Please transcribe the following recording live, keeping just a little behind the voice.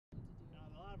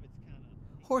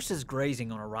Horses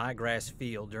grazing on a ryegrass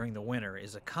field during the winter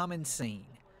is a common scene.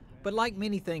 But like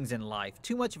many things in life,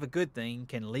 too much of a good thing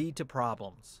can lead to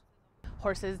problems.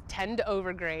 Horses tend to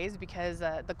overgraze because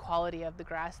the quality of the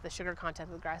grass, the sugar content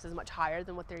of the grass is much higher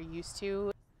than what they're used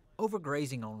to.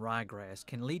 Overgrazing on ryegrass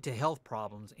can lead to health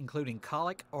problems, including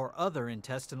colic or other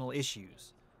intestinal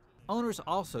issues. Owners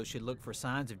also should look for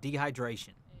signs of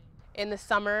dehydration. In the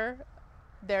summer,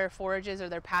 their forages or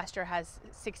their pasture has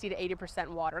 60 to 80%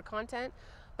 water content,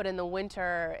 but in the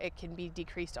winter it can be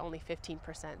decreased to only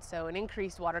 15%. So an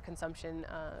increased water consumption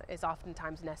is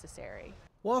oftentimes necessary.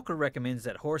 Walker recommends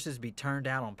that horses be turned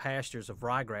out on pastures of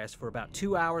ryegrass for about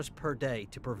 2 hours per day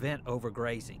to prevent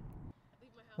overgrazing.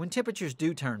 When temperatures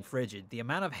do turn frigid, the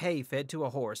amount of hay fed to a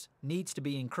horse needs to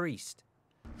be increased.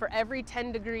 For every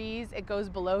 10 degrees it goes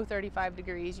below 35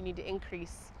 degrees, you need to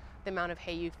increase the amount of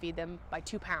hay you feed them by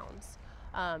 2 pounds.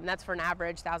 That's for an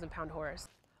average 1,000-pound horse.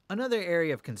 Another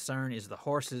area of concern is the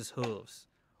horse's hooves.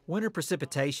 Winter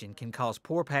precipitation can cause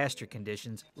poor pasture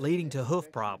conditions, leading to hoof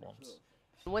problems.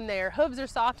 When their hooves are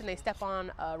soft and they step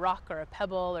on a rock or a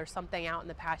pebble or something out in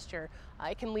the pasture,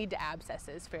 it can lead to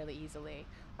abscesses fairly easily.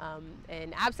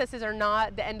 And abscesses are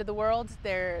not the end of the world.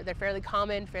 They're fairly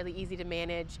common, fairly easy to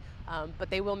manage, but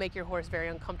they will make your horse very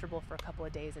uncomfortable for a couple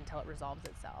of days until it resolves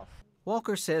itself.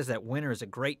 Walker says that winter is a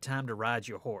great time to ride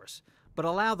your horse, but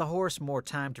allow the horse more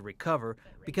time to recover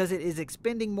because it is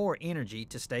expending more energy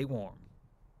to stay warm.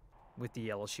 With the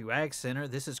LSU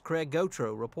AgCenter, this is Craig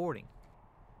Gautreaux reporting.